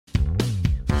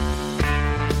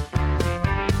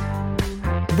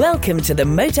Welcome to the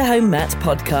Motorhome Matt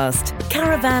podcast.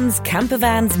 Caravans,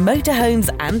 campervans,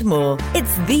 motorhomes and more.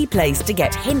 It's the place to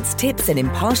get hints, tips and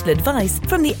impartial advice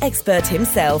from the expert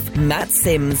himself, Matt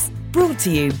Sims. Brought to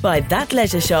you by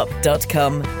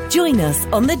thatleisureshop.com. Join us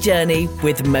on the journey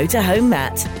with Motorhome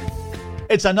Matt.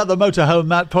 It's another Motorhome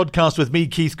Matt podcast with me,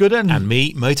 Keith Gooden. And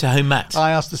me, Motorhome Matt.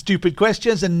 I ask the stupid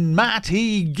questions and Matt,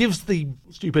 he gives the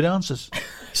stupid answers.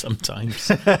 Sometimes.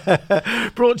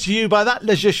 Brought to you by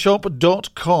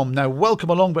thatleisureshop.com. Now, welcome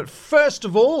along, but first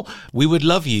of all, we would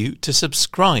love you to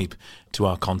subscribe to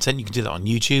our content. You can do that on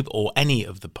YouTube or any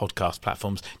of the podcast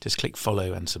platforms. Just click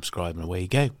follow and subscribe and away you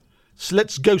go. So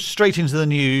let's go straight into the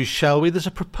news, shall we? There's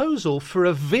a proposal for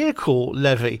a vehicle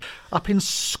levy up in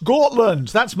Scotland.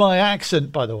 That's my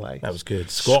accent, by the way. That was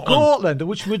good. Scotland,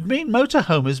 which would mean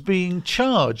motorhomers being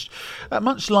charged,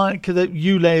 much like the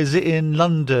ULEZ in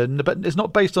London, but it's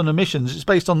not based on emissions. It's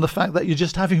based on the fact that you're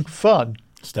just having fun.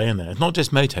 Staying there. It's not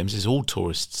just motorhomes, it's all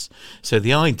tourists. So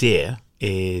the idea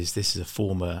is, this is a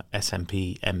former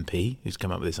SNP MP who's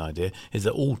come up with this idea, is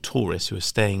that all tourists who are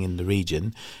staying in the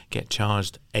region get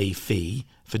charged a fee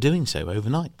for doing so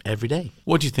overnight, every day.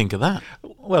 What do you think of that?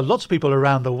 Well, lots of people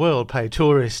around the world pay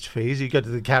tourist fees. You go to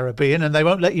the Caribbean and they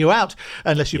won't let you out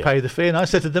unless you pay the fee. And I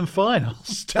said to them, fine, I'll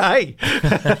stay.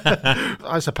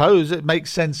 I suppose it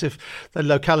makes sense if the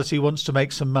locality wants to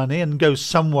make some money and go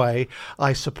some way,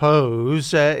 I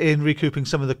suppose, in recouping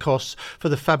some of the costs for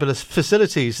the fabulous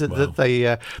facilities that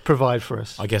they provide for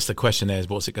us. I guess the question there is,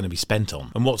 what's it going to be spent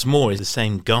on? And what's more is the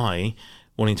same guy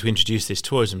wanting to introduce this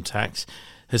tourism tax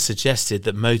has suggested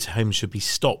that motorhomes should be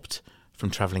stopped from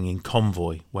travelling in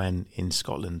convoy when in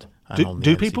Scotland.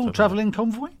 Do people travel in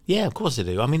convoy? Yeah, of course they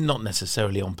do. I mean, not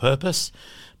necessarily on purpose,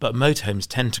 but motorhomes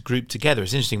tend to group together.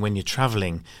 It's interesting when you're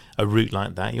travelling a route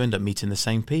like that, you end up meeting the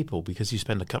same people because you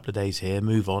spend a couple of days here,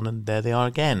 move on, and there they are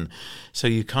again. So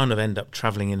you kind of end up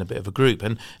travelling in a bit of a group.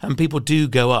 And people do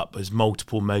go up as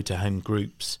multiple motorhome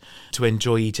groups to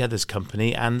enjoy each other's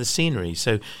company and the scenery.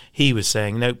 So he was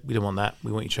saying, no, we don't want that.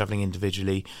 We want you travelling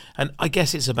individually. And I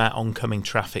guess it's about oncoming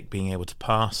traffic being able to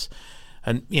pass.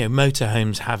 And, you know,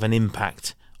 motorhomes have an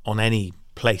impact on any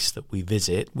place that we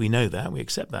visit. We know that, we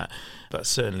accept that. But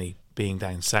certainly being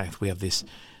down south, we have these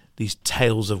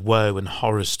tales of woe and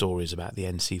horror stories about the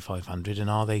NC500, and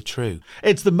are they true?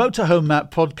 It's the Motorhome Matt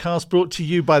podcast brought to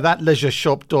you by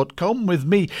thatleisureshop.com with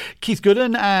me, Keith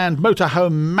Gooden, and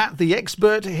Motorhome Matt, the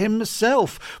expert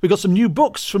himself. We've got some new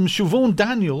books from Siobhan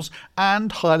Daniels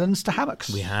and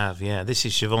Highlands2hammocks. We have, yeah. This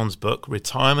is Siobhan's book,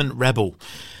 Retirement Rebel.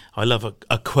 I love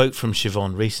a quote from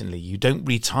Siobhan recently. You don't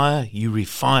retire, you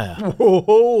refire.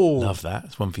 Whoa. Love that.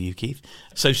 It's one for you, Keith.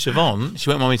 So Siobhan, she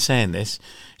won't mind me saying this,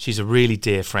 she's a really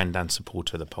dear friend and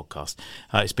supporter of the podcast.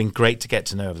 It's been great to get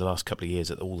to know her over the last couple of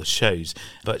years at all the shows.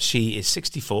 But she is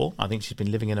 64. I think she's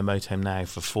been living in a motorhome now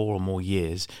for 4 or more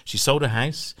years. She sold her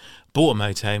house, bought a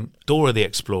motorhome, Dora the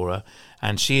Explorer,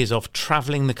 and she is off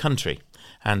travelling the country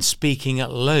and speaking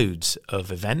at loads of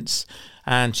events.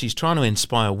 And she's trying to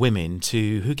inspire women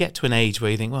who get to an age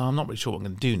where you think, well, I'm not really sure what I'm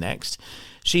going to do next.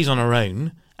 She's on her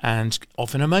own and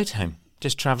off in a motorhome,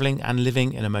 just travelling and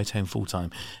living in a motorhome full time.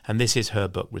 And this is her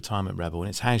book, Retirement Rebel. And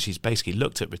it's how she's basically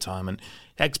looked at retirement,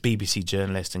 ex-BBC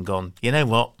journalist, and gone, you know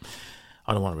what?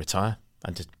 I don't want to retire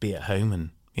and just be at home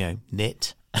and, you know,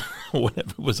 knit or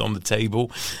whatever was on the table.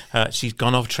 She's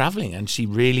gone off travelling and she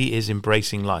really is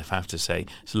embracing life, I have to say.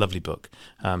 It's a lovely book.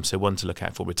 So one to look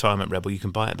out for, Retirement Rebel. You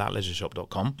can buy it at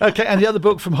thatleisureshop.com. Okay, and the other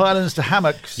book from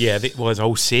Highlands2hammocks. Yeah, it was a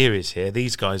whole series here.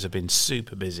 These guys have been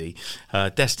super busy.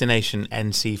 Destination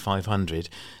NC500.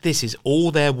 This is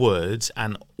all their words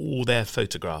and all their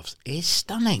photographs. It's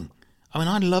stunning. I mean,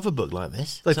 I love a book like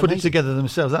this. They put it together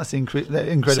themselves. That's the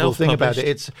incredible thing about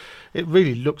it. It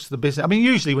really looks the business. I mean,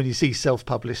 usually when you see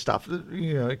self-published stuff,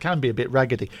 you know, it can be a bit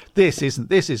raggedy. This isn't.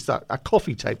 This is a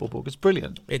coffee table book. It's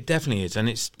brilliant. It definitely is. And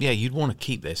it's, yeah, you'd want to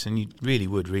keep this and you really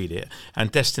would read it. And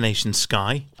Destination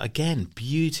Sky, again,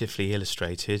 beautifully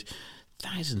illustrated.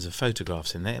 Thousands of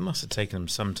photographs in there. It must have taken them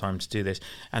some time to do this.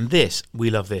 And this, we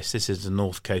love this. This is the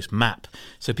North Coast map.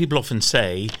 So people often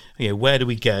say, you know, where do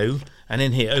we go? And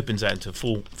in here it opens out into a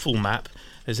full map.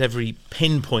 There's every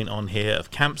pinpoint on here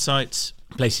of campsites,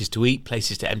 places to eat,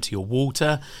 places to empty your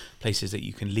water, places that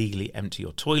you can legally empty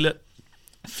your toilet,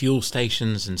 fuel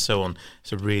stations and so on.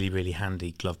 It's a really, really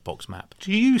handy glove box map.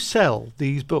 Do you sell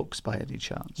these books by any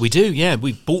chance? We do, yeah.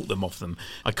 We bought them off them.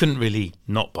 I couldn't really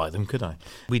not buy them, could I?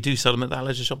 We do sell them at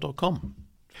thatleisureshop.com.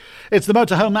 It's the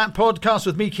Motorhome Matt podcast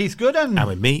with me, Keith Gooden. And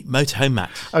with me, Motorhome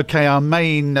Max. Okay, our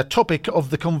main topic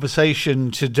of the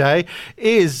conversation today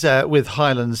is with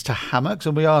Highlands to Hammocks,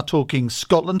 and we are talking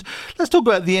Scotland. Let's talk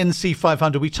about the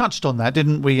NC500. We touched on that,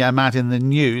 didn't we, Matt, in the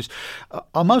news?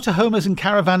 Are motorhomers and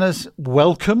caravanners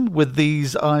welcome with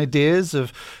these ideas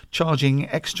of charging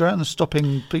extra and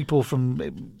stopping people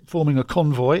from forming a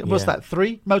convoy? What's that,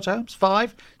 3 motorhomes,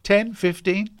 5, 10,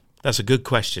 15? That's a good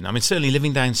question. I mean, certainly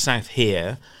living down south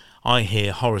here, I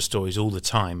hear horror stories all the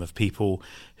time of people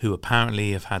who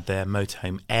apparently have had their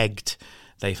motorhome egged.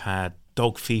 They've had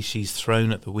dog feces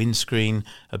thrown at the windscreen,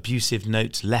 abusive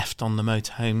notes left on the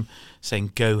motorhome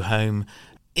saying go home.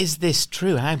 Is this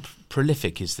true? How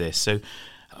prolific is this? So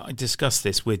I discussed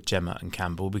this with Gemma and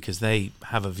Campbell because they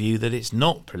have a view that it's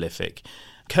not prolific.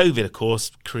 COVID, of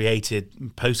course,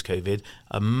 created, post-COVID,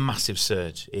 a massive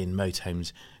surge in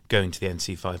motorhomes going to the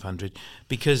NC500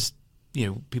 because, you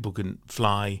know, people couldn't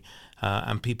fly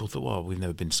and people thought, well, we've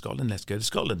never been to Scotland, let's go to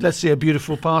Scotland. Let's see a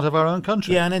beautiful part of our own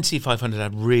country. Yeah, and NC500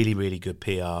 had really, really good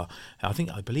PR.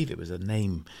 I believe it was a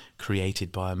name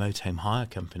created by a motorhome hire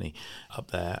company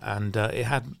up there, and it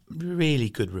had really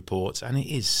good reports, and it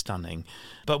is stunning.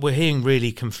 But we're hearing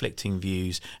really conflicting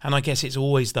views, and I guess it's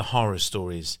always the horror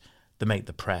stories that make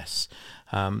the press.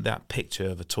 That picture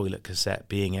of a toilet cassette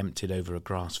being emptied over a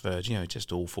grass verge, you know,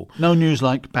 just awful. No news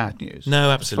like bad news. No,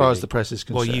 absolutely. As far as the press is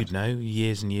concerned. Well, you'd know,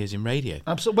 years and years in radio.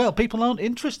 Absolutely. Well, people aren't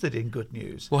interested in good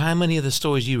news. Well, how many of the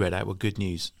stories you read out were good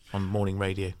news on morning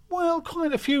radio? Well,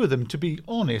 quite a few of them, to be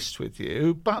honest with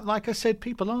you. But like I said,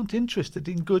 people aren't interested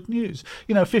in good news.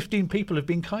 You know, 15 people have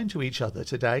been kind to each other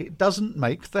today. It doesn't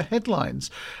make the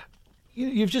headlines.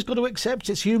 You've just got to accept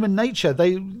it's human nature.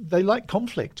 They like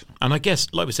conflict. And I guess,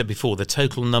 like we said before, the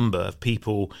total number of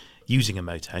people using a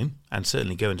motorhome, and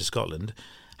certainly going to Scotland,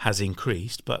 has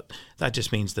increased. But that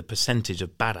just means the percentage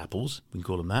of bad apples, we can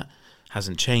call them that,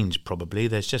 hasn't changed probably.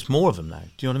 There's just more of them now.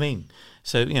 Do you know what I mean?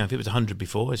 So, you know, if it was 100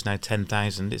 before, it's now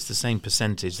 10,000. It's the same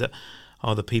percentage that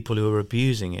are the people who are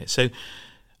abusing it. So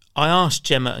I asked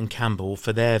Gemma and Campbell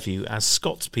for their view as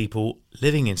Scots people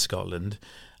living in Scotland,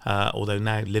 although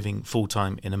now living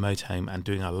full-time in a motorhome and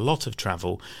doing a lot of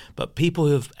travel, but people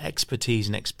who have expertise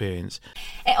and experience.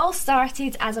 It all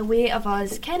started as a way of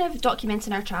us kind of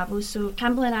documenting our travels. So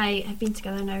Campbell and I have been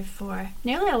together now for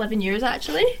nearly 11 years,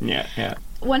 actually. Yeah.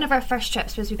 One of our first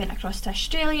trips was we went across to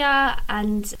Australia,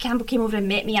 and Campbell came over and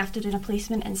met me after doing a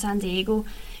placement in San Diego.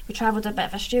 We travelled a bit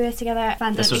of Australia together.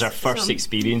 This was our first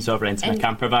experience of renting a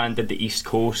camper van. Did the East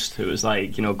Coast. It was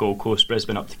like, you know, Gold Coast,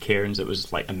 Brisbane up to Cairns. It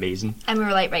was like amazing. And we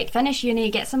were like, right, finish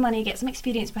uni, get some money, get some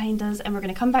experience behind us, and we're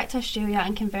going to come back to Australia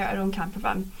and convert our own camper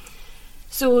van.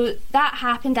 So that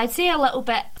happened, I'd say a little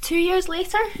bit 2 years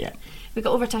later. Yeah. We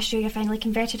got over to Australia, finally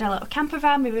converted our little camper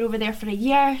van. We were over there for a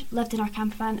year, lived in our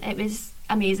camper van. It was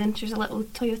amazing. She was a little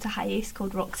Toyota Hiace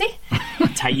called Roxy.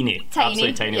 Tiny,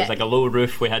 absolutely tiny. Yeah. It was like a low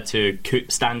roof. We had to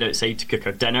stand outside to cook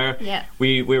our dinner. Yeah.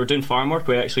 We were doing farm work.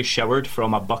 We actually showered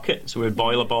from a bucket. So we would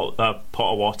boil a pot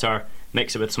of water,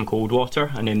 mix it with some cold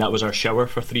water, and then that was our shower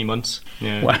for 3 months.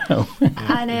 Yeah. Wow.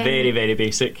 And, very, very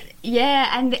basic.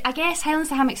 Yeah, and I guess Highlands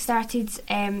to Hammocks started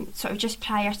sort of just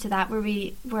prior to that, where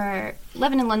we were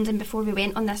living in London before we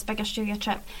went on this big Australia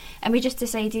trip, and we just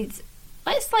decided,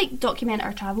 let's like document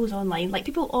our travels online. Like,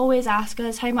 people always ask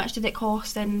us, how much did it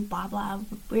cost and blah blah,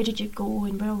 where did you go,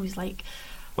 and we're always like,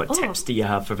 what tips do you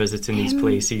have for visiting these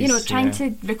places? You know, trying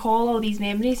to recall all these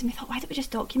memories, and we thought, why don't we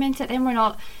just document it? Then we're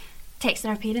not texting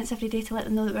our parents every day to let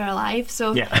them know that we're alive.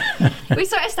 So we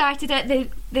sort of started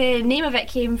it. The name of it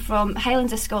came from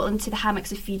Highlands of Scotland to the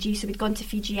hammocks of Fiji. So we'd gone to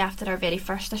Fiji after our very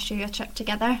first Australia trip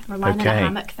together. We're lying in a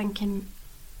hammock thinking,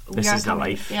 this is the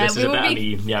life. Yeah, this is a bit of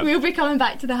me. Yeah. We'll be coming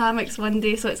back to the hammocks one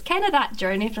day. So it's kind of that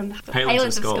journey from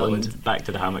Highlands of Scotland back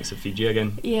to the hammocks of Fiji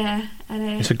again. Yeah.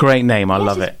 And, it's a great name. I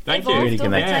love it. Thank you. Really good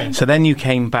name. Yeah. So then you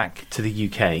came back to the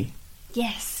UK.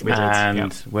 Yes. We did.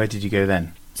 And where did you go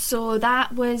then? So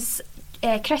that was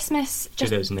Christmas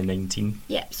 2019.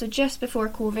 Yeah, so just before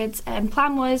COVID.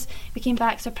 Plan was we came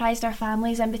back, surprised our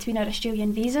families in between our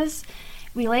Australian visas.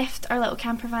 We left our little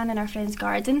camper van in our friend's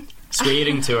garden,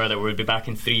 swearing to her that we would be back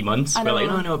in 3 months. We're like,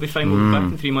 no, it'll be fine, we'll be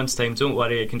back in 3 months' time, don't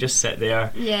worry, it can just sit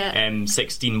there.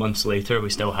 16 months later we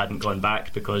still hadn't gone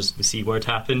back because the C word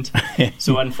happened.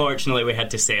 So unfortunately we had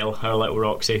to sell our little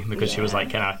Roxy because she was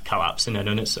like kind of collapsing in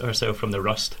on herself from the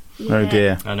rust. Oh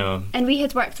dear. I know. And we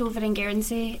had worked over in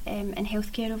Guernsey in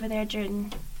healthcare over there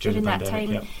during that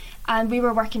time, and we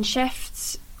were working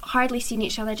shifts, hardly seeing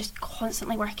each other, just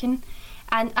constantly working,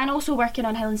 and also working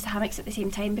on Highlands to Hammocks at the same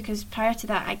time, because prior to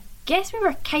that I guess we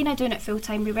were kind of doing it full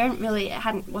time. We weren't really,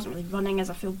 wasn't really running as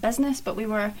a full business, but we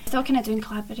were still kind of doing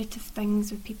collaborative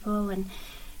things with people, and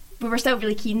we were still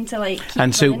really keen to keep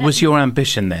And so was your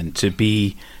ambition then to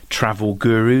be travel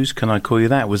gurus? Can I call you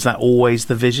that? Was that always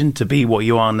the vision, to be what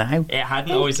you are now? It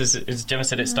hadn't always, as Gemma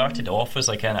said, it started off as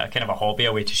like a kind of a hobby,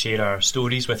 a way to share our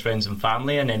stories with friends and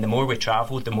family, and then the more we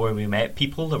travelled, the more we met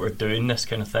people that were doing this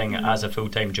kind of thing as a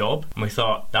full-time job, and we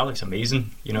thought, that looks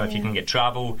amazing. If you can get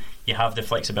travel, you have the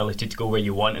flexibility to go where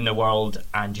you want in the world,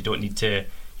 and you don't need to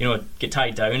get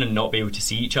tied down and not be able to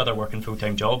see each other working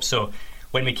full-time jobs. So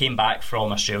when we came back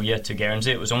from Australia to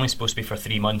Guernsey, it was only supposed to be for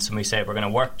 3 months, and we said we're going to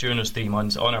work during those 3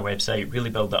 months on our website, really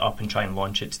build it up and try and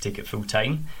launch it to take it full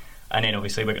time. And then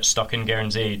obviously we got stuck in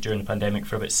Guernsey during the pandemic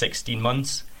for about 16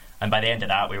 months, and by the end of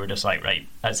that we were just like, right,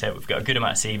 that's it, we've got a good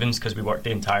amount of savings because we worked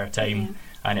the entire time,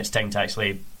 and it's time to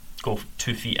actually go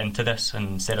 2 feet into this and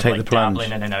instead of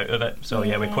dabbling in and out of it. So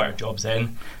we quit our jobs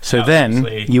then. So then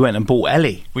you went and bought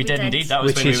Ellie. We did indeed. That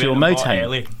was which when is we your went and bought motorhome.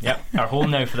 Ellie. Yep, our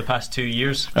home now for the past 2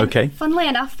 years. Okay. Funnily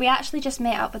enough, we actually just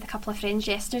met up with a couple of friends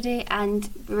yesterday, and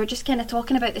we were just kind of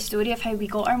talking about the story of how we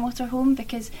got our motorhome,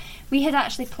 because we had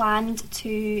actually planned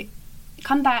to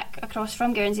come back across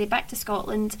from Guernsey back to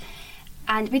Scotland.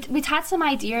 And we'd had some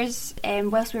ideas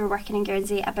whilst we were working in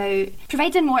Guernsey about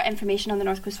providing more information on the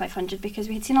North Coast 500, because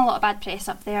we had seen a lot of bad press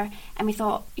up there, and we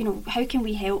thought, how can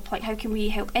we help? How can we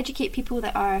help educate people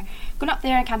that are going up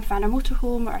there in a camper van or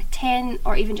motorhome or a tent,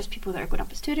 or even just people that are going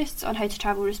up as tourists, on how to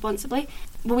travel responsibly?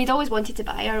 Well, we'd always wanted to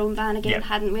buy our own van again,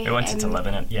 hadn't we? We wanted to live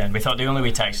in it, and we thought the only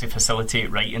way to actually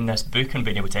facilitate writing this book and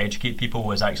being able to educate people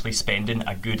was actually spending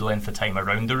a good length of time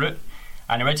around the route.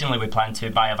 And originally we planned to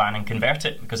buy a van and convert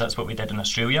it, because that's what we did in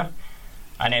Australia.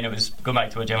 And then it was, going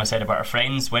back to what Gemma said about our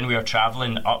friends, when we were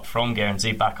travelling up from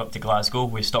Guernsey back up to Glasgow,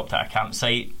 we stopped at a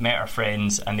campsite, met our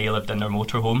friends, and they lived in their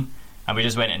motorhome. And we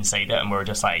just went inside it and we were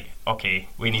just like, okay,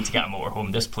 we need to get a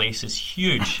motorhome. This place is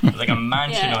huge. It's like a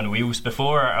mansion on wheels.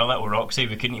 Before, our little Roxy,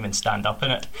 we couldn't even stand up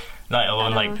in it, let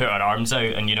alone put our arms out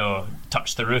and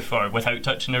touch the roof, or without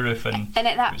touching the roof. And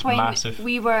at that point, massive.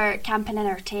 We were camping in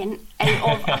our tent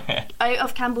out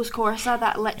of Campbell's Corsa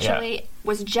that literally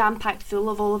was jam packed full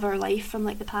of all of our life from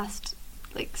the past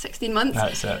 16 months.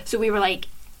 That's it. So we were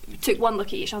took one look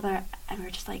at each other and we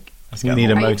were just like, we need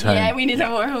a motorhome. Yeah, we need a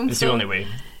motorhome. It's the only way.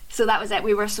 So that was it,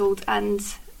 we were sold, and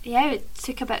it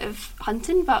took a bit of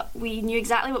hunting, but we knew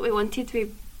exactly what we wanted.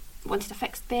 We wanted a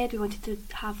fixed bed, we wanted to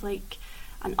have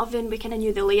an oven, we kind of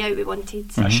knew the layout, we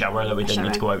wanted a shower that we didn't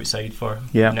need to go outside for.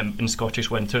 In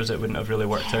Scottish winters it wouldn't have really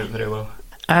worked out very well.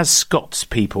 As Scots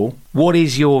people, what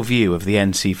is your view of the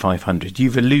NC500?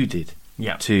 You've alluded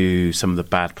to some of the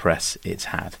bad press it's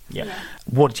had.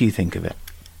 What do you think of it?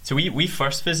 So we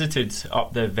first visited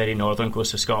up the very northern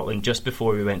coast of Scotland just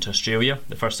before we went to Australia.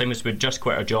 The first time was we'd just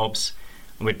quit our jobs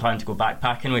and we'd planned to go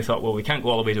backpacking. We thought, well, we can't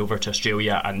go all the way over to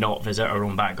Australia and not visit our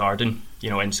own back garden,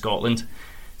 in Scotland.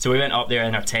 So we went up there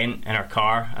in our tent, in our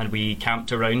car, and we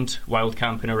camped around, wild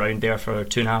camping around there for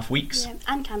 2.5 weeks. Yeah,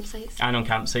 and campsites. And on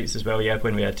campsites as well,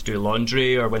 when we had to do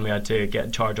laundry or when we had to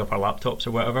charge up our laptops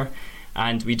or whatever.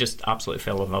 And we just absolutely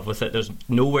fell in love with it. There's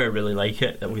nowhere really like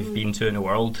it that we've been to in the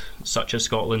world, such as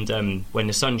Scotland. When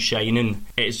the sun's shining,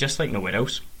 it's just like nowhere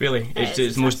else, really. It's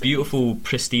the most beautiful,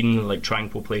 pristine,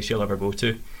 tranquil place you'll ever go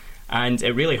to. And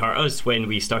it really hurt us when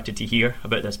we started to hear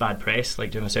about this bad press.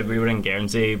 Like Gemma said, we were in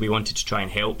Guernsey, we wanted to try and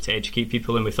help to educate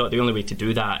people, and we thought the only way to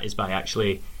do that is by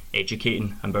actually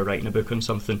educating and by writing a book on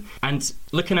something. And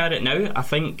looking at it now, I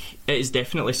think it is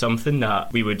definitely something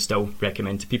that we would still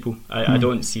recommend to people. I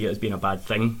don't see it as being a bad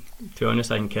thing, to be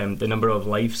honest. I think the number of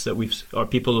lives that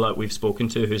people that we've spoken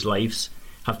to whose lives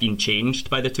have been changed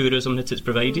by the tourism that it's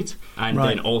provided, and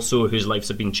then also whose lives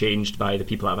have been changed by the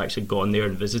people that have actually gone there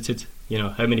and visited.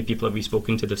 How many people have we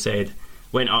spoken to that have said,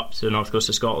 went up to the north coast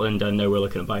of Scotland and now we're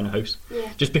looking at buying a house,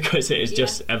 just because it is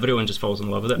just everyone just falls in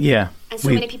love with it. And so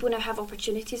many people now have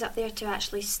opportunities up there to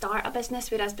actually start a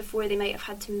business, whereas before they might have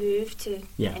had to move to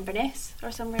Inverness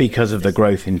or somewhere because of the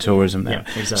growth in tourism there.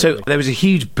 Exactly. So there was a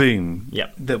huge boom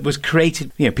that was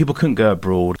created. People couldn't go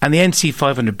abroad, and the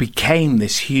NC500 became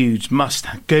this huge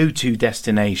must-go-to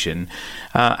destination,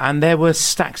 and there were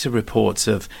stacks of reports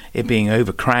of it being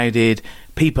overcrowded,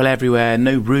 people everywhere,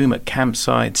 no room at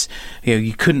campsites,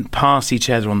 you couldn't pass each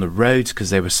other on the roads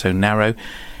because they were so narrow.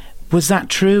 Was that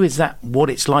true? Is that what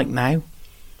it's like now?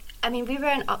 I mean, we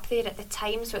weren't up there at the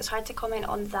time, so it's hard to comment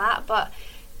on that, but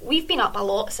we've been up a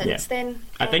lot since then.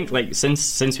 I think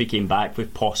since we came back,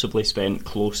 we've possibly spent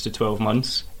close to 12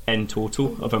 months in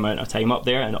total of amount of time up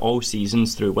there, and all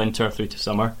seasons through winter through to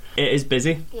summer. It is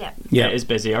busy. It is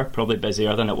busier, probably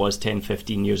busier than it was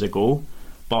 10-15 years ago.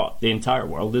 But the entire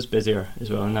world is busier as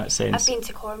well in that sense. I've been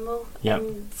to Cornwall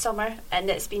in summer and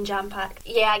it's been jam-packed.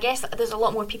 Yeah, I guess there's a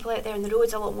lot more people out there on the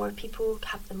roads, a lot more people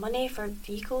have the money for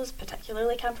vehicles,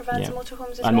 particularly camper vans and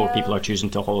motorhomes as well. And more people are choosing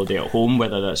to holiday at home,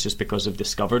 whether that's just because they've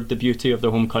discovered the beauty of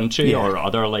their home country or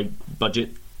other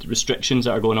budget restrictions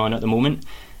that are going on at the moment.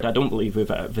 I don't believe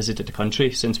we've visited the country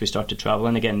since we started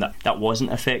travelling again that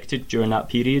wasn't affected during that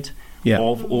period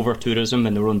of over-tourism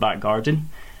in their own back garden.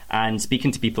 And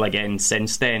speaking to people again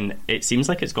since then, it seems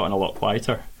like it's gotten a lot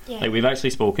quieter. Yeah. Like we've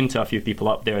actually spoken to a few people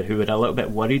up there who were a little bit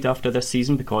worried after this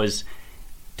season because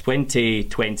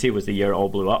 2020 was the year it all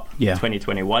blew up.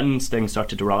 2021, things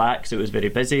started to relax. It was very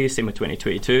busy. Same with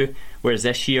 2022. Whereas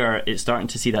this year, it's starting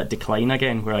to see that decline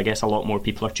again, where I guess a lot more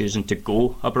people are choosing to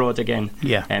go abroad again.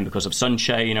 Because of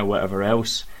sunshine or whatever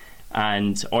else.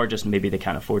 Or just maybe they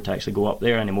can't afford to actually go up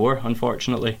there anymore,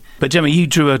 unfortunately. But Gemma, you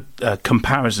drew a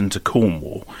comparison to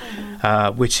Cornwall,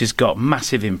 which has got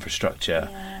massive infrastructure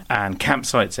and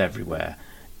campsites everywhere.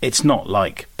 It's not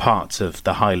like parts of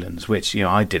the Highlands, which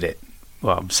I did it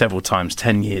several times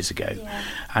 10 years ago,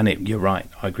 and you're right.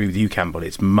 I agree with you, Campbell.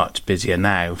 It's much busier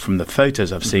now from the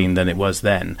photos I've seen than it was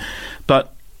then.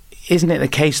 But isn't it the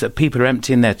case that people are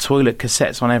emptying their toilet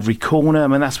cassettes on every corner? I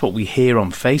mean, that's what we hear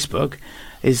on Facebook.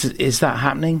 Is that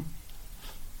happening?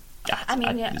 I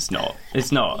mean, it's not.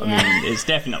 It's not. Yeah. I mean, it's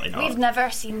definitely not. We've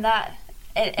never seen that.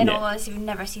 In all honesty, we've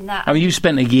never seen that. I mean, you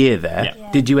spent a year there.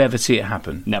 Yeah. Did you ever see it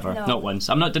happen? Never. No. Not once.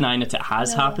 I'm not denying that it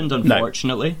has happened,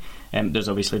 unfortunately. There's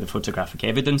obviously the photographic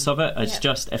evidence of it. It's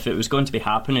just, if it was going to be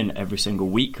happening every single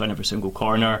week on every single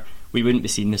corner, we wouldn't be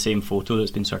seeing the same photo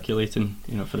that's been circulating,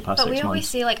 for the past 6 months. But we always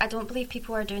say, I don't believe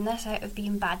people are doing this out of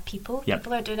being bad people. Yep.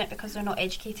 People are doing it because they're not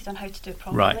educated on how to do it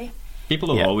properly. Right. People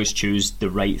will always choose the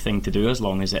right thing to do as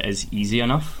long as it is easy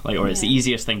enough, or it's the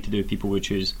easiest thing to do. People would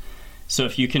choose. So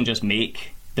if you can just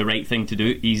make the right thing to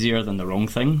do easier than the wrong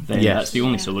thing, then that's the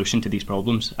only solution to these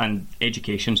problems. And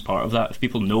education's part of that. If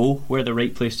people know where the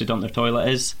right place to dump their toilet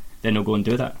is, then they'll go and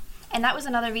do that. And that was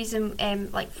another reason,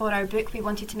 for our book, we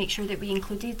wanted to make sure that we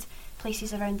included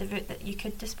places around the route that you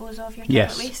could dispose of your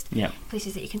toilet waste,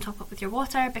 places that you can top up with your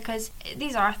water, because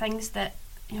these are things that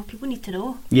people need to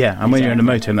know. Yeah, and when you're in a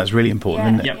motorhome, that's really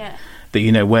important, isn't it? Yeah. That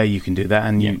you know where you can do that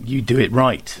and you do it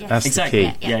right. Yes. That's exactly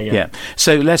the key. Yeah.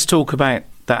 So let's talk about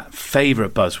that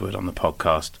favourite buzzword on the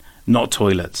podcast, not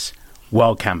toilets,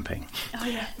 wild camping. Oh,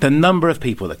 yeah. The number of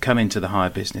people that come into the hire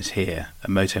business here at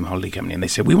Motorhome Holiday Company and they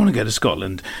say, we want to go to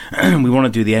Scotland, we want to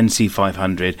do the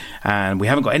NC500 and we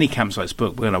haven't got any campsites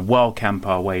booked, we're going to wild camp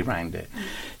our way around it.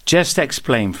 Just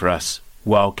explain for us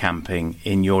wild camping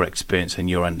in your experience and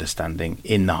your understanding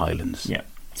in the Highlands. Yeah.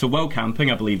 So wild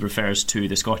camping, I believe, refers to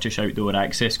the Scottish Outdoor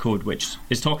Access Code, which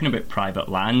is talking about private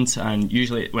land, and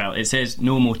usually, it says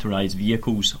no motorised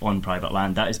vehicles on private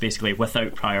land. That is basically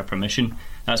without prior permission.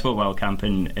 That's what wild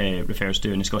camping refers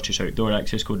to, and the Scottish Outdoor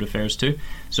Access Code refers to.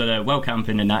 So the wild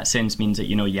camping in that sense means that,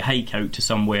 you hike out to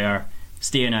somewhere,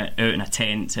 staying out in a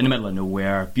tent in the middle of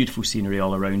nowhere, beautiful scenery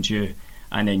all around you,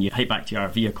 and then you hike back to your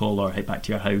vehicle or hike back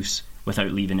to your house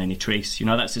without leaving any trace.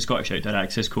 That's the Scottish Outdoor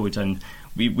Access Code, and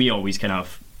we always kind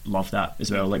of love that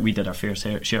as well. We did our fair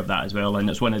share of that as well, and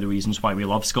it's one of the reasons why we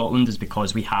love Scotland, is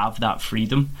because we have that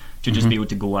freedom to just be able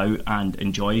to go out and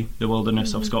enjoy the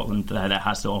wilderness of Scotland that it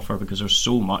has to offer, because there's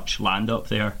so much land up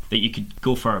there that you could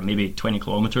go for maybe 20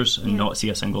 kilometres and not see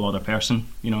a single other person,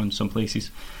 in some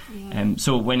places.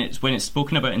 So when it's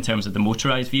spoken about in terms of the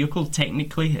motorised vehicle,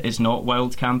 technically it's not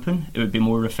wild camping. It would be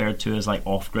more referred to as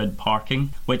off-grid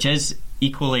parking, which is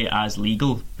equally as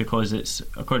legal, because it's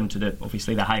according to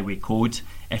obviously the highway code.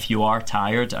 If you are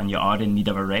tired and you are in need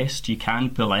of a rest, you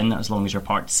can pull in as long as you're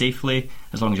parked safely,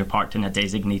 as long as you're parked in a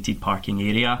designated parking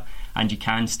area, and you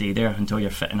can stay there until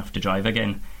you're fit enough to drive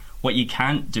again. What you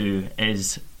can't do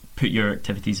is put your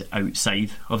activities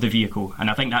outside of the vehicle, and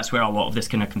I think that's where a lot of this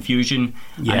kind of confusion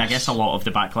and I guess a lot of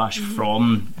the backlash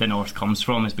from the north comes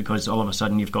from, is because all of a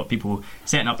sudden you've got people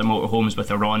setting up their motorhomes with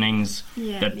their awnings,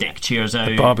 their deck chairs out,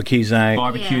 the barbecues out,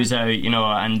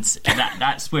 and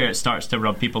that's where it starts to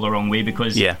rub people the wrong way,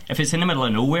 because if it's in the middle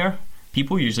of nowhere,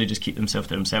 people usually just keep themselves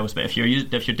to themselves. But if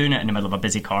you're doing it in the middle of a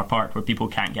busy car park where people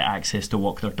can't get access to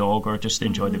walk their dog or just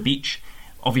enjoy the beach,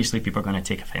 obviously people are going to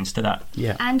take offence to that.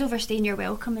 Yeah. And overstaying your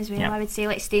welcome as well. I would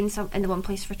say, staying in the one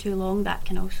place for too long, that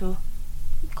can also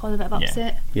cause a bit of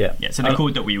upset. Yeah. So the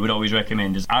code that we would always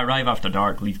recommend is arrive after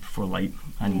dark, leave before light.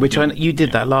 And you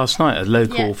did that last night at a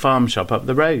local farm shop up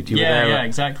the road. You were there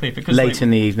exactly. Because late in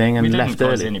the evening and left early. We didn't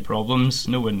cause any problems.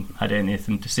 No one had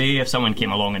anything to say. If someone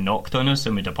came along and knocked on us,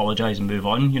 then we'd apologise and move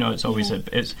on. It's always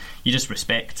you just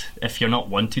respect. If you're not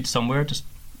wanted somewhere,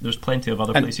 there's plenty of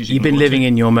other places you can go to. You've been living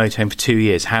in your motorhome for 2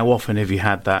 years. How often have you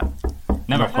had that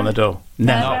Never. Knock on the door.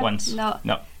 Never. Not once. No.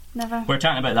 Never. We were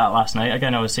chatting about that last night.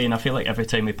 Again, I was saying I feel like every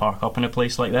time we park up in a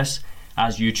place like this,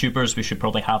 as YouTubers, we should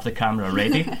probably have the camera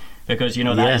ready because, you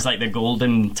know, that is like the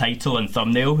golden title and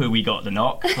thumbnail, who we got the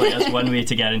knock. Like, that's one way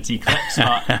to guarantee clicks,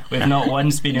 but we've not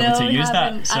once been able to use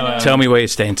that. So tell me where you're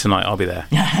staying tonight, I'll be there.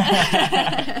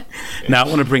 Now, I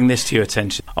want to bring this to your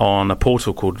attention on a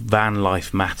portal called Van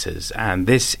Life Matters, and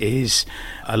this is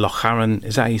a Lochharan,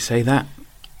 is that how you say that?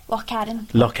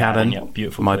 Lochharan, yeah,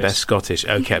 beautiful my place. best Scottish.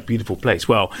 Okay, beautiful place.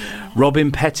 Well,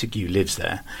 Robin Pettigrew lives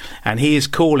there, and he is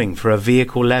calling for a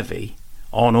vehicle levy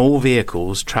on all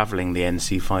vehicles travelling the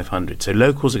NC500. So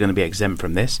locals are going to be exempt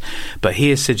from this, but he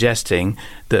is suggesting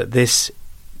that this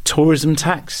tourism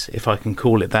tax, if I can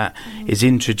call it that, is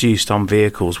introduced on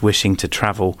vehicles wishing to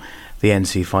travel the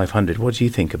NC500. What do you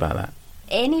think about that?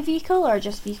 Any vehicle or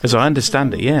just vehicles? As I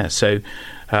understand it, yeah. So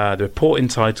the report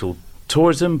entitled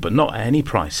Tourism, but not at any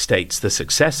price, states the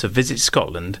success of Visit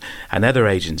Scotland and other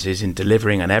agencies in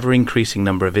delivering an ever-increasing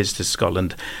number of visitors to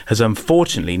Scotland has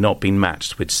unfortunately not been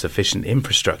matched with sufficient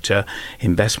infrastructure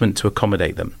investment to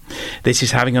accommodate them. This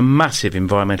is having a massive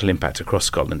environmental impact across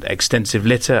Scotland. Extensive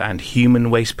litter and human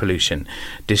waste pollution,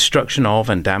 destruction of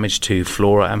and damage to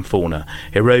flora and fauna,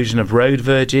 erosion of road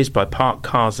verges by parked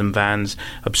cars and vans,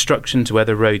 obstruction to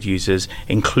other road users,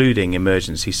 including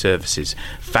emergency services,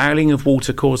 fouling of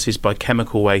watercourses by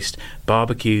chemical waste,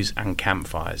 barbecues and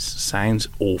campfires. Sounds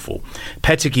awful.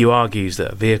 Pettigrew argues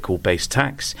that a vehicle-based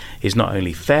tax is not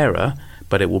only fairer,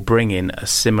 but it will bring in a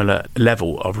similar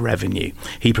level of revenue.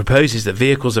 He proposes that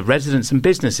vehicles of residents and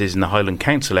businesses in the Highland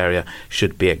Council area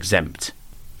should be exempt.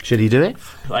 Should he do it?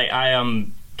 Like, I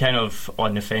am kind of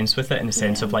on the fence with it, in the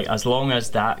sense of, like, as long as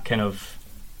that kind of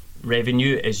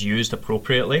revenue is used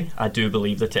appropriately, I do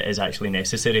believe that it is actually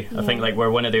necessary. I think, like, we're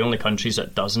one of the only countries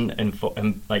that doesn't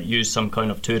like use some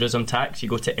kind of tourism tax. You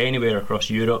go to anywhere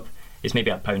across Europe, it's maybe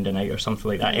 £1 a night or something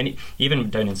like that. Even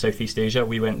down in Southeast Asia,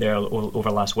 we went there over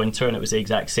last winter and it was the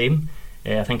exact same.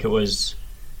 I think it was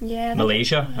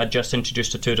Malaysia had just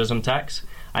introduced a tourism tax,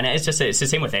 and it's the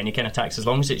same with any kind of tax. As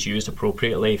long as it's used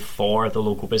appropriately for the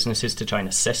local businesses to try and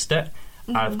assist it,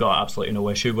 I've got absolutely no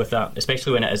issue with that,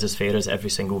 especially when it is as fair as every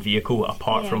single vehicle,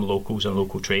 apart from locals and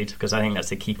local trade, because I think that's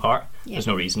the key part. There's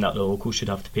no reason that the locals should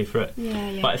have to pay for it.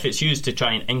 But if it's used to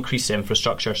try and increase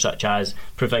infrastructure, such as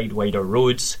provide wider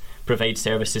roads, provide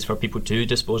services for people to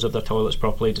dispose of their toilets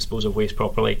properly, dispose of waste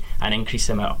properly, and increase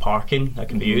the amount of parking that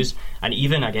can be used, and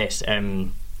even, I guess,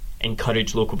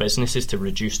 encourage local businesses to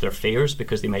reduce their fares,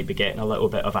 because they might be getting a little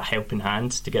bit of a helping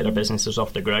hand to get their businesses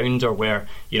off the ground, or where,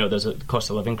 you know, there's a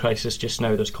cost of living crisis just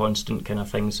now. There's constant kind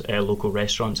of things, local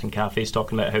restaurants and cafes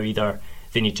talking about how either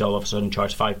they need to all of a sudden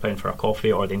charge £5 for a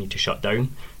coffee, or they need to shut down.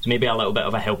 So maybe a little bit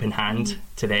of a helping hand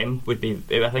to them would be,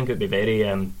 I think it would be very,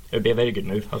 it would be a very good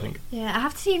move, I think. Yeah, I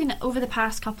have to say, even over the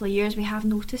past couple of years, we have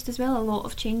noticed as well a lot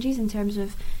of changes in terms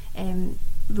of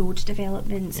road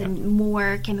developments and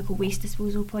more chemical waste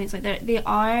disposal points. Like they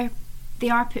are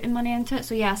putting money into it.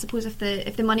 So I suppose if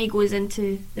the money goes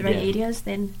into the right areas,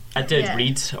 then I did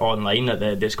read online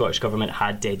that the Scottish Government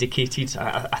had dedicated,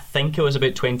 I think it was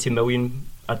about 20 million.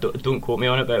 Don't quote me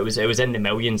on it, but it was in the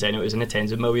millions, and it was in the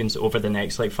tens of millions over the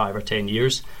next like 5 or 10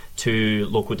 years to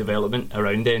local development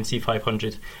around the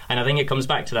NC500. And I think it comes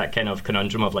back to that kind of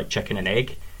conundrum of like chicken and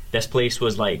egg. This place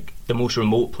was like the most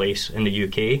remote place in the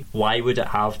UK. Why would it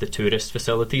have the tourist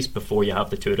facilities before you have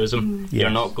the tourism? You're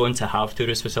not going to have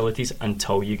tourist facilities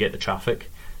until you get the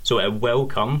traffic. So it will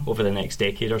come over the next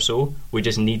decade or so. We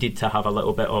just needed to have a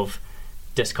little bit of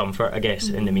discomfort, I guess,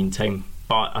 in the meantime.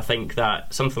 But I think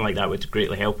that something like that would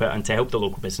greatly help it, and to help the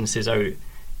local businesses out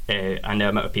and the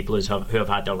amount of people who have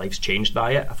had their lives changed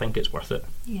by it, I think it's worth it.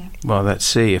 Yeah. Well, let's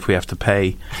see if we have to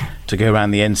pay to go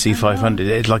around the NC500.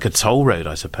 It's like a toll road,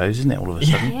 I suppose, isn't it, all of a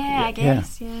sudden? Yeah, I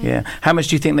guess, yeah. How much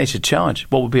do you think they should charge?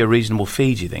 What would be a reasonable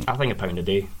fee, do you think? I think £1 a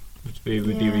day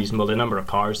would be reasonable. The number of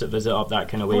cars that visit up that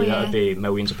kind of way, that would be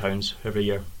millions of pounds every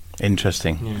year.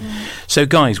 Interesting. Yeah. So,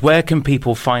 guys, where can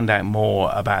people find out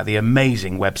more about the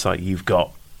amazing website you've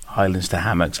got, Highlands to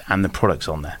Hammocks, and the products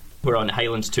on there? We're on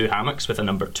highlands2hammocks with a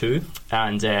number 2,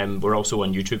 and we're also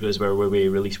on YouTube as well, where we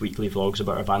release weekly vlogs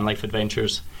about our van life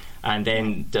adventures. And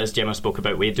then, as Gemma spoke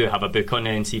about, we do have a book on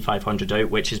the NC500 out,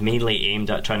 which is mainly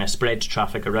aimed at trying to spread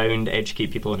traffic around,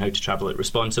 educate people on how to travel it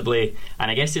responsibly.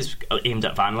 And I guess it's aimed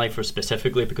at van lifers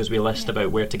specifically, because we list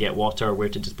about where to get water, where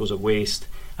to dispose of waste,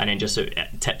 and then just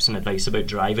tips and advice about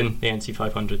driving the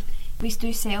NC500. We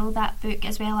do sell that book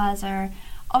as well as our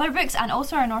other books, and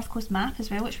also our North Coast map as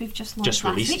well, which we've just launched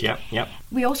last week. Yep.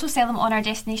 We also sell them on our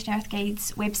Destination Earth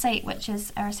Guides website, which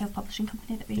is our self-publishing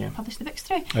company that we publish the books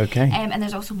through. Okay. And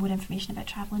there's also more information about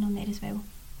travelling on there as well.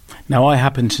 Now, I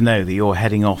happen to know that you're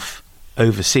heading off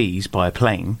overseas by a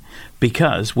plane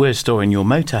because we're storing your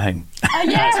motorhome. Oh,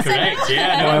 yes. That's correct,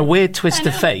 yeah. By a weird twist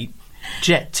of fate,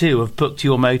 Jet2 have booked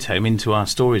your motorhome into our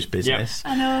storage business.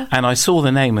 Yep. I know. And I saw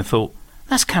the name and thought,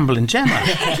 that's Campbell and Gemma.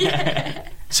 Yeah.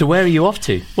 So where are you off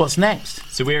to? What's next?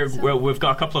 So we've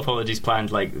got a couple of holidays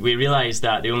planned. Like, we realised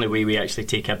that the only way we actually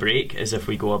take a break is if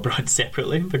we go abroad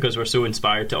separately, because we're so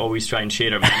inspired to always try and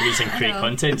share our memories and create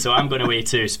content. So I'm going away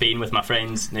to Spain with my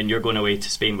friends, and then you're going away to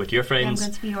Spain with your friends. I'm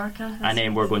going to Mallorca. And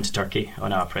then we're going to Turkey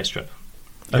on a press trip.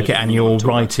 Okay, and you're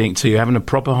writing, so you're having a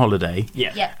proper holiday.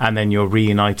 Yeah. And then you're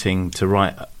reuniting to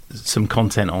write some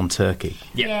content on Turkey.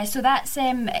 Yeah, so that's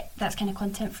kind of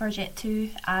content for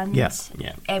Jet2, and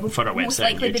we'll for our most website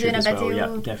likely be doing a video.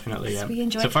 Well. Yeah, definitely. Yeah. We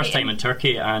enjoy it's the first time in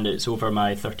Turkey, and it's over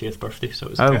my 30th birthday, so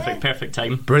it was perfect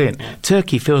time. Brilliant. Yeah.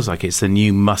 Turkey feels like it's the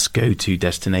new must-go-to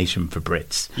destination for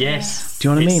Brits. Yes. Do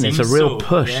you know what I mean? It's a real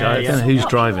push. I don't know who's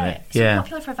driving it. It's so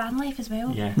popular for van life as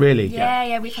well. Yeah. Really?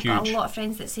 Yeah. We've got a lot of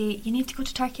friends that say you need to go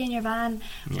to Turkey in your van,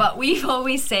 but we've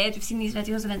always said, we've seen these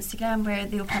videos on Instagram where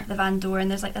they open up the van door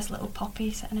and there's like this little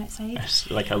puppy sitting outside. It's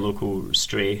like a local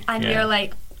stray. And we're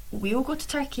like, we'll go to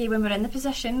Turkey when we're in the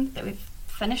position that we've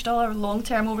finished all our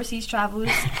long-term overseas travels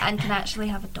and can actually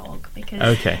have a dog,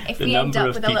 because if we end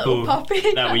up with a little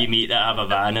puppy that we meet that have a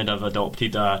van and have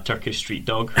adopted a Turkish street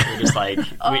dog, we're just like,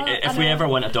 if we ever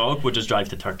want a dog, we'll just drive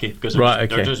to Turkey, because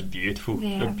they're just beautiful.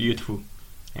 They're beautiful.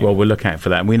 Yeah. Well, we'll look out for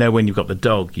that. And we know when you've got the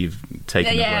dog, you've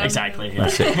taken the break. Exactly.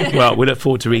 That's it. Well, we look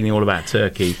forward to reading all about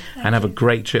Turkey and have a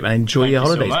great trip and enjoy your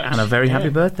holidays. And a very happy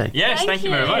birthday. Yes, thank you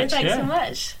very much. Thanks so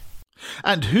much.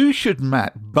 And who should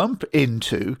Matt bump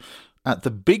into at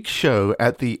the big show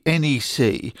at the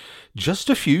NEC just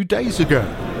a few days ago?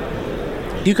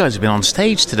 You guys have been on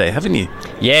stage today, haven't you?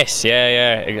 Yes,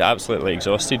 absolutely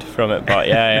exhausted from it, but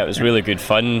it was really good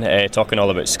fun, talking all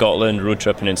about Scotland, road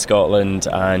tripping in Scotland,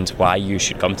 and why you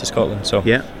should come to Scotland. So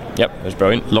Yep, it was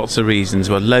brilliant. Lots of reasons.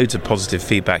 Well, loads of positive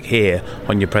feedback here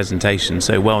on your presentation,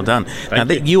 so well done.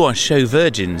 Thank you. You are show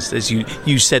virgins, as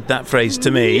you said that phrase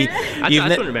to me. I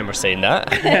don't remember saying that.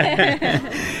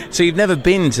 So you've never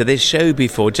been to this show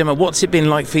before. Gemma, what's it been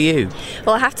like for you?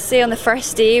 Well, I have to say on the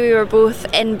first day we were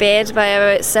both in bed by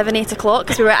about 7-8 o'clock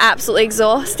because we were absolutely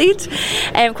exhausted.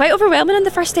 Quite overwhelming on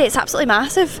the first day. It's absolutely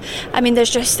massive. I mean,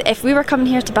 if we were coming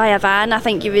here to buy a van, I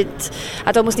think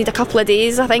I'd almost need a couple of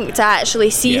days, I think, to actually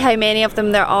see how many of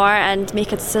them there are and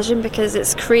make a decision, because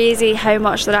it's crazy how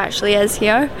much there actually is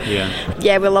here.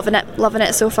 Yeah, we're loving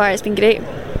it so far. It's been great.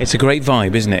 It's a great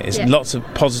vibe, isn't it? It's lots of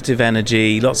positive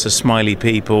energy, lots of smiley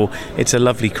people. It's a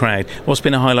lovely crowd. What's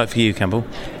been a highlight for you, Campbell?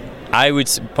 I would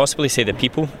possibly say the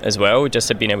people as well,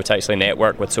 just being able to actually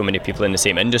network with so many people in the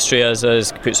same industry as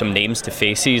us, put some names to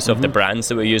faces of the brands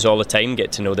that we use all the time,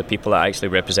 get to know the people that actually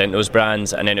represent those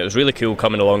brands. And then it was really cool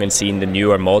coming along and seeing the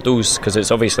newer models, because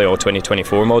it's obviously all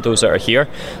 2024 models that are here.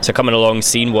 So coming along,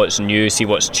 seeing what's new, see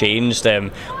what's changed.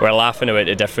 We're laughing about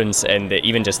the difference in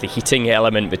even just the heating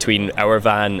element between our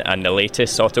van and the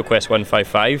latest AutoQuest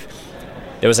 155.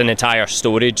 There was an entire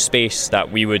storage space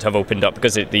that we would have opened up,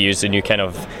 because they use the new kind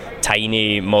of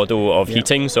tiny model of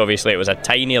heating. So obviously it was a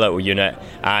tiny little unit,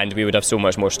 and we would have so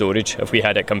much more storage if we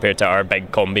had it compared to our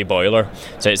big combi boiler.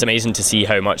 So it's amazing to see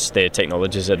how much the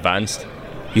technology has advanced.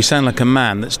 You sound like a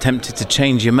man that's tempted to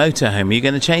change your motorhome. Are you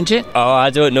going to change it? Oh, I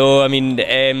don't know. I mean,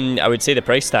 I would say the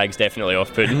price tag's definitely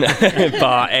off-putting.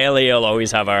 But Ellie will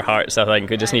always have our hearts, I think.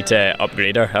 We just need to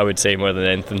upgrade her, I would say, more than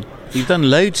anything. You've done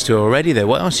loads to her already, though.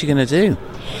 What else are you going to do?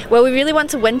 Well, we really want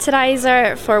to winterise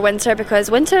her for winter, because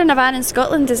winter in a van in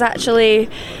Scotland is actually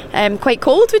quite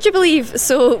cold, would you believe?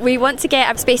 So we want to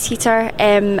get a space heater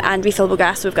and refillable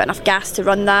gas, so we've got enough gas to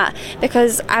run that,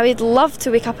 because I would love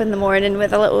to wake up in the morning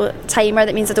with a little timer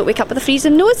that means I don't wake up with a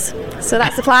freezing nose. So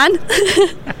that's the plan.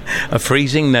 A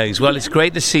freezing nose. Well, it's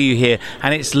great to see you here,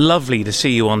 and it's lovely to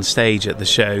see you on stage at the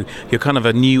show. You're kind of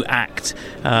a new act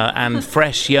and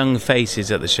fresh young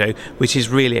faces at the show, which is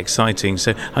really exciting.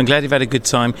 So I'm glad you've had a good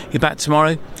time. You're back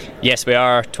tomorrow? Yes, we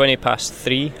are.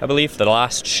 3:20, I believe, the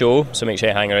last show. So make sure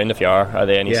you hang around if you are at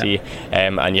the NEC.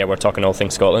 And we're talking all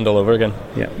things Scotland all over again.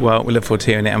 Yeah. Well, we look forward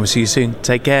to hearing it, and we'll see you soon.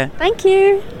 Take care. Thank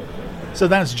you. So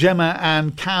that's Gemma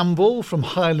and Campbell from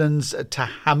Highlands to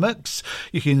Hammocks.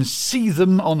 You can see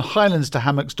them on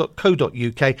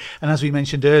highlands2hammocks.co.uk. And as we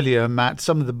mentioned earlier, Matt,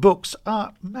 some of the books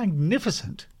are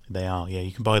magnificent. They are, yeah.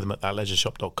 You can buy them at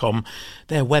thatleisureshop.com.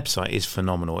 Their website is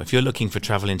phenomenal. If you're looking for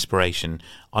travel inspiration,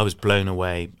 I was blown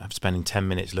away. I'm spending 10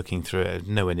 minutes looking through it.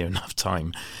 Nowhere near enough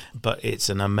time. But it's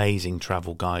an amazing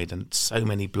travel guide, and so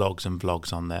many blogs and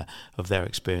vlogs on there of their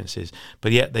experiences.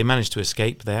 But yet they managed to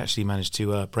escape. They actually managed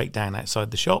to break down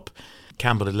outside the shop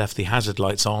Campbell had left the hazard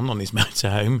lights on his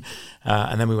motorhome,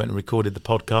 and then we went and recorded the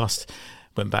podcast,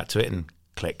 went back to it and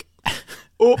click.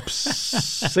 Oops.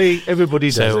 See,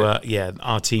 everybody does it.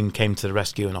 Our team came to the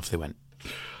rescue and off they went.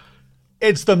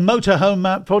 It's the Motorhome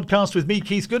Matt podcast with me,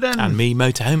 Keith Gooden. And me,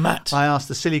 Motorhome Matt. I ask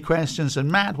the silly questions,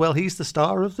 and Matt, well, he's the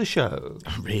star of the show.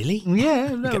 Really?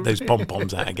 Yeah. No, get those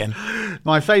pom-poms out again.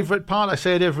 My favourite part, I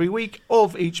say it every week,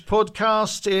 of each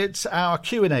podcast, it's our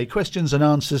Q&A, questions and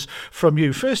answers from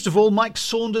you. First of all, Mike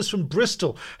Saunders from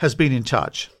Bristol has been in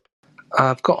touch.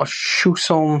 I've got a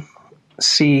Chausson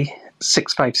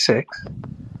C656.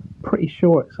 Pretty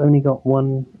sure it's only got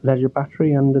one leisure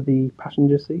battery under the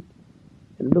passenger seat.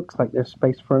 It looks like there's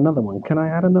space for another one. Can I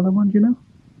add another one, do you know?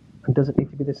 And does it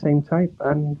need to be the same type?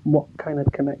 And what kind of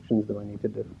connections do I need to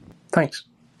do? Thanks.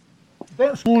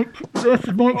 That's Mike. That's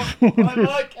Mike. Hi,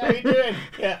 Mike. How you doing?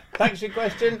 Yeah. Thanks for your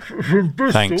question. From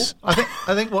Bristol. Thanks. I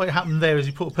think what happened there is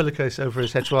he put a pillowcase over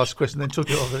his head to ask a question, then took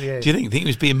it off at the end. Do you think he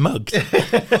was being mugged?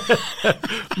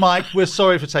 Mike, we're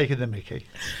sorry for taking the mickey.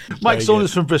 Mike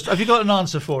Saunders from Bristol. Have you got an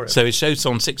answer for it? So it shows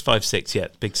on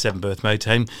 656, big 7-berth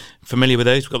motorhome. Familiar with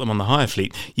those? We've got them on the hire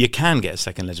fleet. You can get a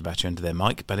second leisure battery under there,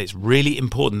 Mike, but it's really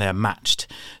important they're matched.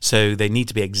 So they need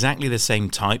to be exactly the same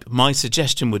type. My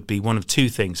suggestion would be one of two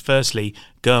things. Firstly,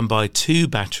 go and buy two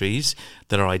batteries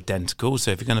that are identical.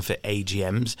 So if you're going to fit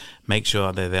AGMs, make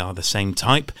sure that they are the same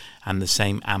type and the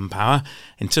same amp hour.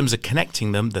 In terms of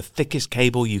connecting them, the thickest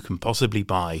cable you can possibly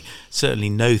buy, certainly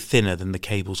no thinner than the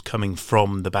cables coming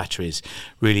from the batteries.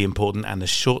 Really important, and as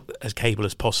short a cable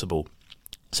as possible.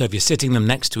 So if you're sitting them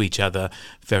next to each other,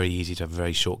 very easy to have a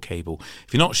very short cable.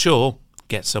 If you're not sure,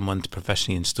 get someone to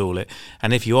professionally install it.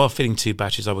 And if you are fitting two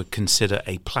batteries, I would consider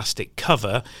a plastic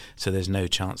cover so there's no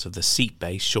chance of the seat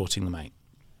base shorting them out.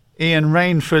 Ian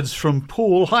Rainford's from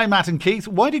Poole. Hi, Matt and Keith.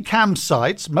 Why do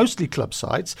campsites, mostly club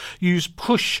sites, use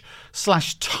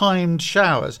push/timed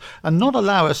showers and not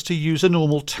allow us to use a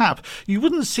normal tap? You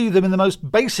wouldn't see them in the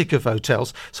most basic of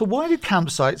hotels, so why do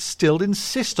campsites still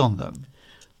insist on them?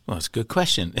 Well, it's a good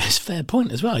question. It's a fair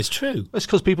point as well. It's true. It's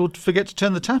because people forget to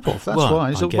turn the tap off. That's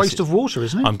why. It's a waste of water,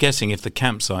 isn't it? I'm guessing if the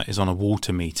campsite is on a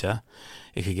water meter,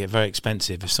 it could get very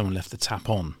expensive if someone left the tap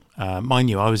on. Mind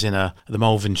you, I was in the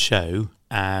Malvern show,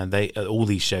 and at all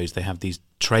these shows, they have these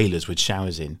trailers with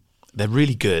showers in. They're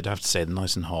really good, I have to say. They're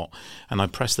nice and hot. And I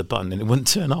pressed the button and it wouldn't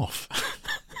turn off.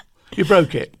 You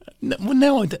broke it?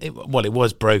 No, it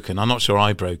was broken. I'm not sure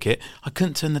I broke it. I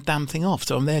couldn't turn the damn thing off.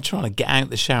 So I'm there trying to get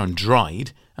out the shower and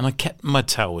dried. And I kept my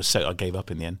towel was soaked. I gave up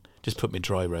in the end. Just put my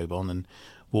dry robe on and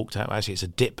walked out. Actually, it's a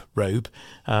dip robe,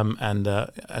 and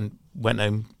went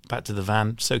home back to the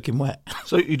van soaking wet.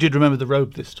 So you did remember the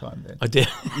robe this time, then? I did.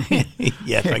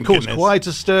 Yeah, thank caused goodness. Quite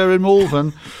a stir in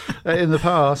Malvern in the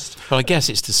past. Well, I guess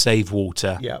it's to save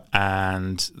water. Yeah.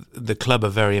 And the club are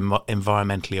very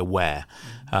environmentally aware.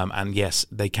 And yes,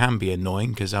 they can be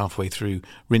annoying because halfway through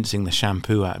rinsing the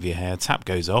shampoo out of your hair, tap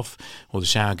goes off or the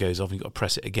shower goes off, you've got to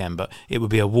press it again. But it would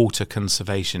be a water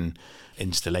conservation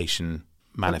installation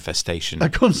manifestation. A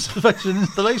conservation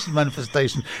installation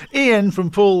manifestation. Ian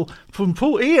from Poole.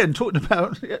 Ian talking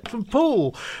about from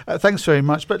Poole. Thanks very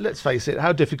much. But let's face it,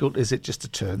 how difficult is it just to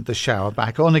turn the shower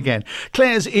back on again?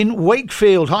 Claire's in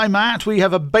Wakefield. Hi, Matt. We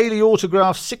have a Bailey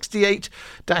Autograph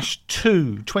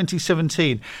 68-2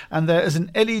 2017, and there is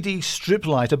an LED strip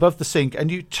light above the sink, and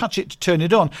you touch it to turn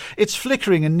it on. It's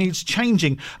flickering and needs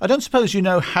changing. I don't suppose you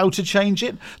know how to change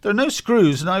it. There are no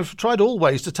screws, and I've tried all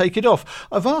ways to take it off.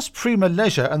 I've asked Prima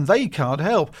Leisure, and they can't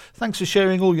help. Thanks for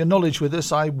sharing all your knowledge with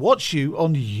us. I watch you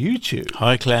on YouTube.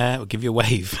 Hi, Claire. I'll give you a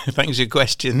wave. Thanks for your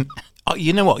question. Oh,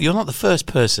 you know what? You're not the first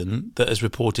person that has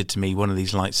reported to me one of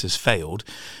these lights has failed.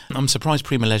 I'm surprised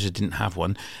Prima Leisure didn't have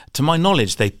one. To my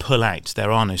knowledge, they pull out.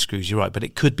 There are no screws, you're right, but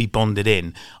it could be bonded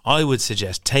in. I would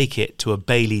suggest take it to a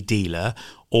Bailey dealer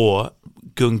or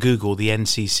go and Google the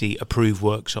NCC approved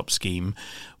workshop scheme,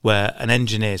 where an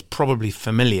engineer is probably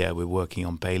familiar with working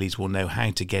on Baileys, will know how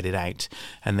to get it out,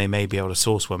 and they may be able to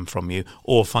source one from you,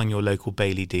 or find your local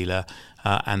Bailey dealer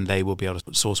and they will be able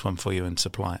to source one for you and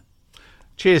supply it.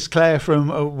 Cheers, Claire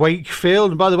from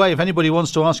Wakefield. And by the way, if anybody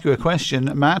wants to ask you a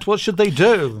question, Matt, what should they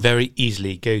do? Very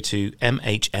easily go to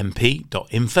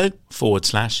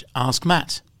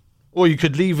mhmp.info/askmatt. Or you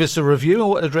could leave us a review.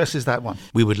 What address is that one?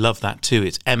 We would love that too.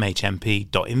 It's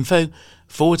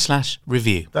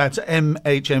mhmp.info/review. That's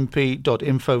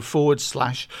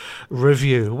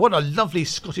mhmp.info/review. What a lovely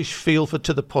Scottish feel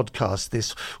to the podcast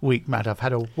this week, Matt. I've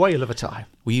had a whale of a time.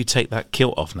 Will you take that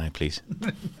kilt off now, please?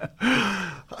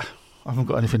 I haven't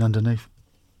got anything underneath.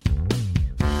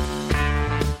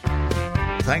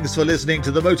 Thanks for listening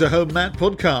to the Motorhome Matt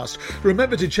podcast.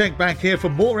 Remember to check back here for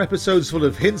more episodes full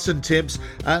of hints and tips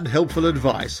and helpful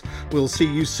advice. We'll see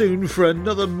you soon for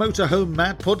another Motorhome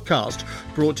Matt podcast,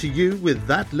 brought to you with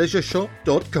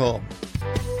thatleisureShop.com.